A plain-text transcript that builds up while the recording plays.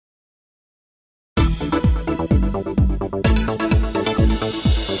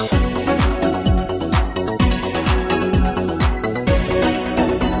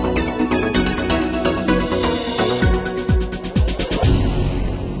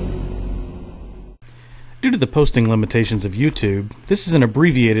Due to the posting limitations of YouTube, this is an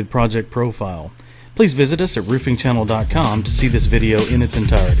abbreviated project profile. Please visit us at roofingchannel.com to see this video in its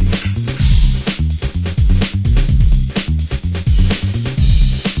entirety.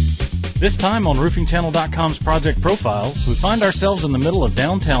 This time on roofingchannel.com's project profiles, we find ourselves in the middle of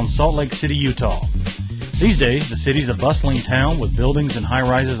downtown Salt Lake City, Utah. These days, the city's a bustling town with buildings and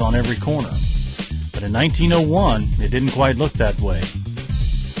high-rises on every corner. But in 1901, it didn't quite look that way.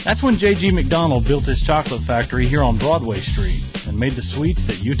 That's when J.G. McDonald built his chocolate factory here on Broadway Street and made the sweets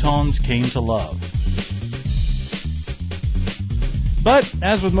that Utahns came to love. But,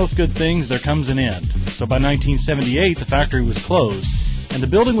 as with most good things, there comes an end. So by 1978, the factory was closed, and the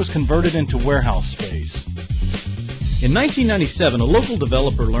building was converted into warehouse space. In 1997, a local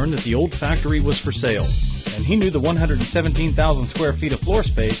developer learned that the old factory was for sale, and he knew the 117,000 square feet of floor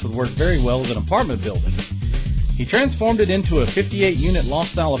space would work very well as an apartment building. He transformed it into a 58-unit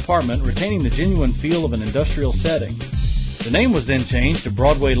loft-style apartment, retaining the genuine feel of an industrial setting. The name was then changed to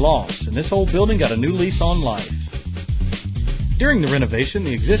Broadway Lofts, and this old building got a new lease on life. During the renovation,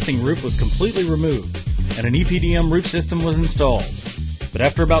 the existing roof was completely removed, and an EPDM roof system was installed. But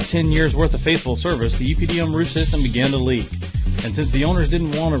after about 10 years worth of faithful service, the EPDM roof system began to leak. And since the owners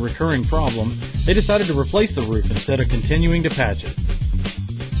didn't want a recurring problem, they decided to replace the roof instead of continuing to patch it.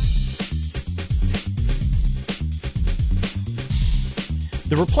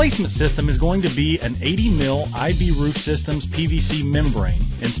 The replacement system is going to be an 80 mil IB Roof Systems PVC membrane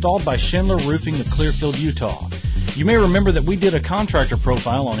installed by Schindler Roofing of Clearfield, Utah. You may remember that we did a contractor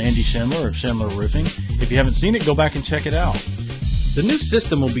profile on Andy Schindler of Schindler Roofing. If you haven't seen it, go back and check it out. The new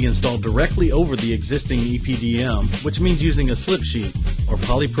system will be installed directly over the existing EPDM, which means using a slip sheet or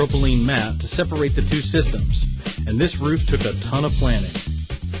polypropylene mat to separate the two systems. And this roof took a ton of planning.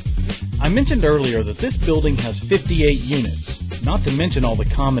 I mentioned earlier that this building has 58 units, not to mention all the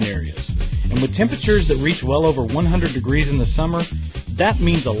common areas. And with temperatures that reach well over 100 degrees in the summer, that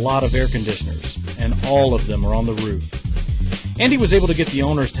means a lot of air conditioners, and all of them are on the roof. Andy was able to get the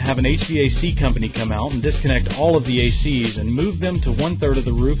owners to have an HVAC company come out and disconnect all of the ACs and move them to 1/3 of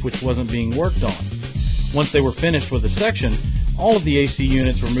the roof which wasn't being worked on. Once they were finished with the section, all of the AC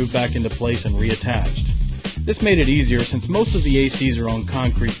units were moved back into place and reattached. This made it easier since most of the ACs are on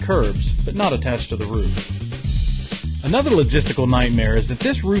concrete curbs, but not attached to the roof. Another logistical nightmare is that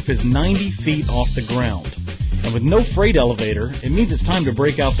this roof is 90 feet off the ground, and with no freight elevator, it means it's time to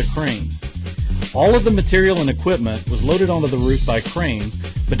break out the crane. All of the material and equipment was loaded onto the roof by crane,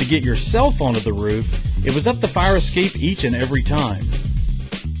 but to get yourself onto the roof, it was up the fire escape each and every time.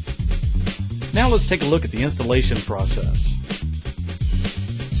 Now let's take a look at the installation process.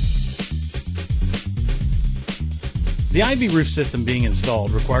 The IB roof system being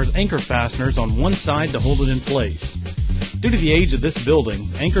installed requires anchor fasteners on one side to hold it in place. Due to the age of this building,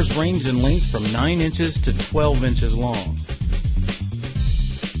 anchors ranged in length from 9 inches to 12 inches long.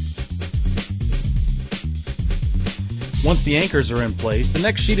 Once the anchors are in place, the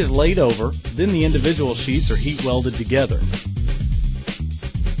next sheet is laid over, then the individual sheets are heat welded together.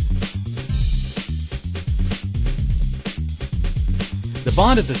 The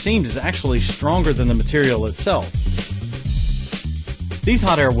bond at the seams is actually stronger than the material itself. These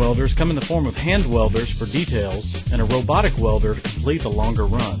hot air welders come in the form of hand welders for details and a robotic welder to complete the longer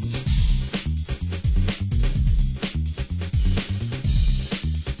runs.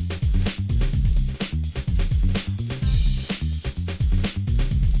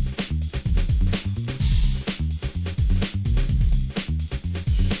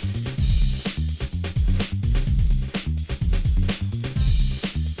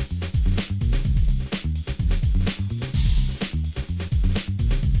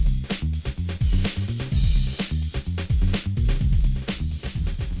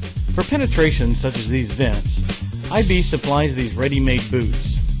 For penetration such as these vents, IB supplies these ready-made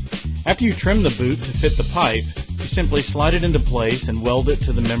boots. After you trim the boot to fit the pipe, you simply slide it into place and weld it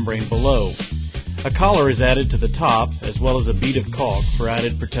to the membrane below. A collar is added to the top as well as a bead of caulk for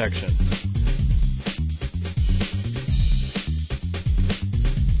added protection.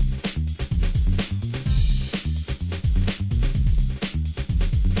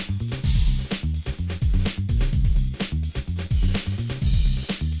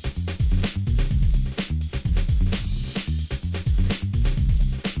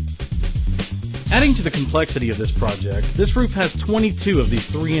 Adding to the complexity of this project, this roof has 22 of these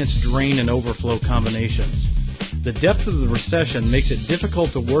 3-inch drain and overflow combinations. The depth of the recession makes it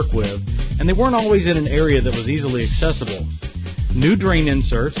difficult to work with, and they weren't always in an area that was easily accessible. New drain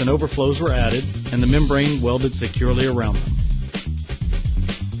inserts and overflows were added, and the membrane welded securely around them.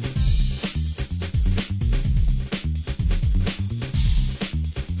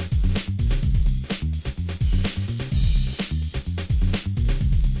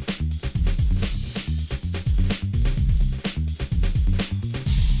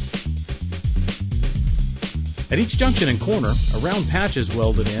 At each junction and corner, a round patch is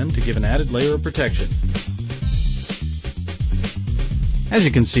welded in to give an added layer of protection. As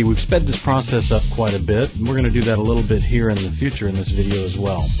you can see, we've sped this process up quite a bit, and we're going to do that a little bit here in the future in this video as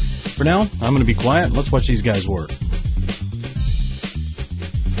well. For now, I'm going to be quiet and let's watch these guys work.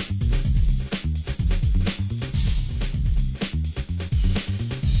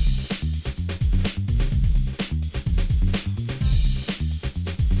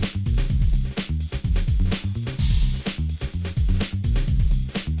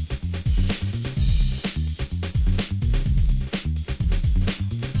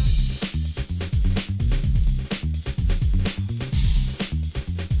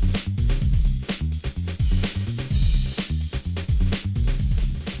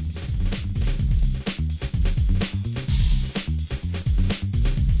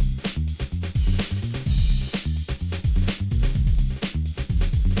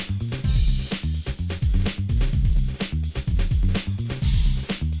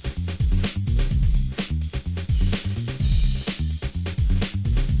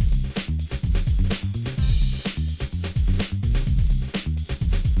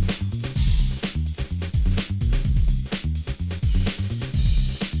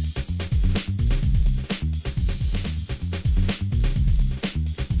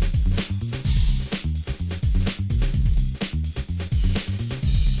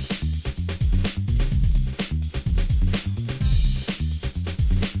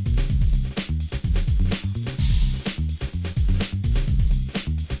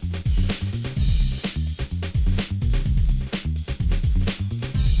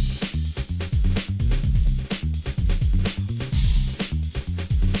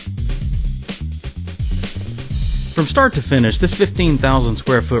 From start to finish, this 15,000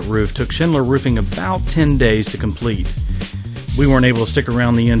 square foot roof took Schindler Roofing about 10 days to complete. We weren't able to stick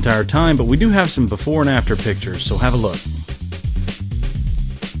around the entire time, but we do have some before and after pictures, so have a look.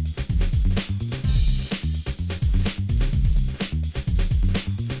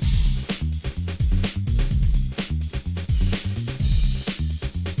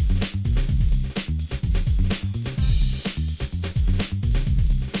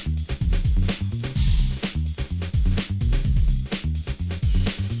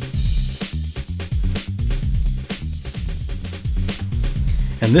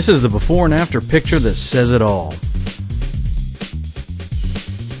 And this is the before and after picture that says it all.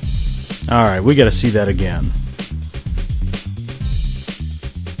 Alright, we gotta see that again.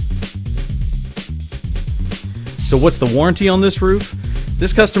 So what's the warranty on this roof?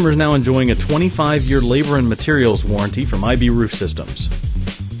 This customer is now enjoying a 25-year labor and materials warranty from IB Roof Systems.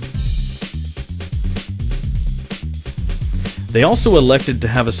 They also elected to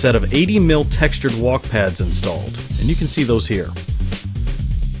have a set of 80 mil textured walk pads installed, and you can see those here.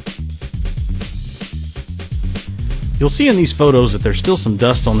 You'll see in these photos that there's still some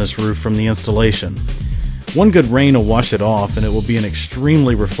dust on this roof from the installation. One good rain will wash it off and it will be an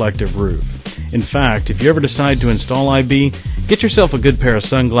extremely reflective roof. In fact, if you ever decide to install IB, get yourself a good pair of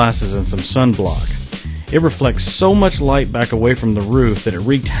sunglasses and some sunblock. It reflects so much light back away from the roof that it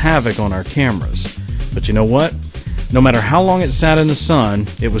wreaked havoc on our cameras. But you know what? No matter how long it sat in the sun,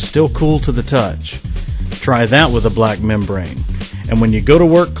 it was still cool to the touch. Try that with a black membrane. And when you go to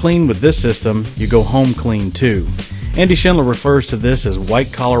work clean with this system, you go home clean too. Andy Schindler refers to this as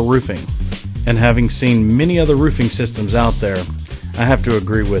white-collar roofing, and having seen many other roofing systems out there, I have to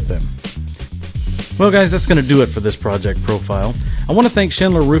agree with him. Well guys, that's going to do it for this project profile. I want to thank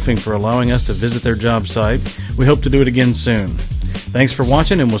Schindler Roofing for allowing us to visit their job site. We hope to do it again soon. Thanks for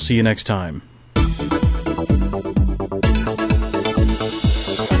watching, and we'll see you next time.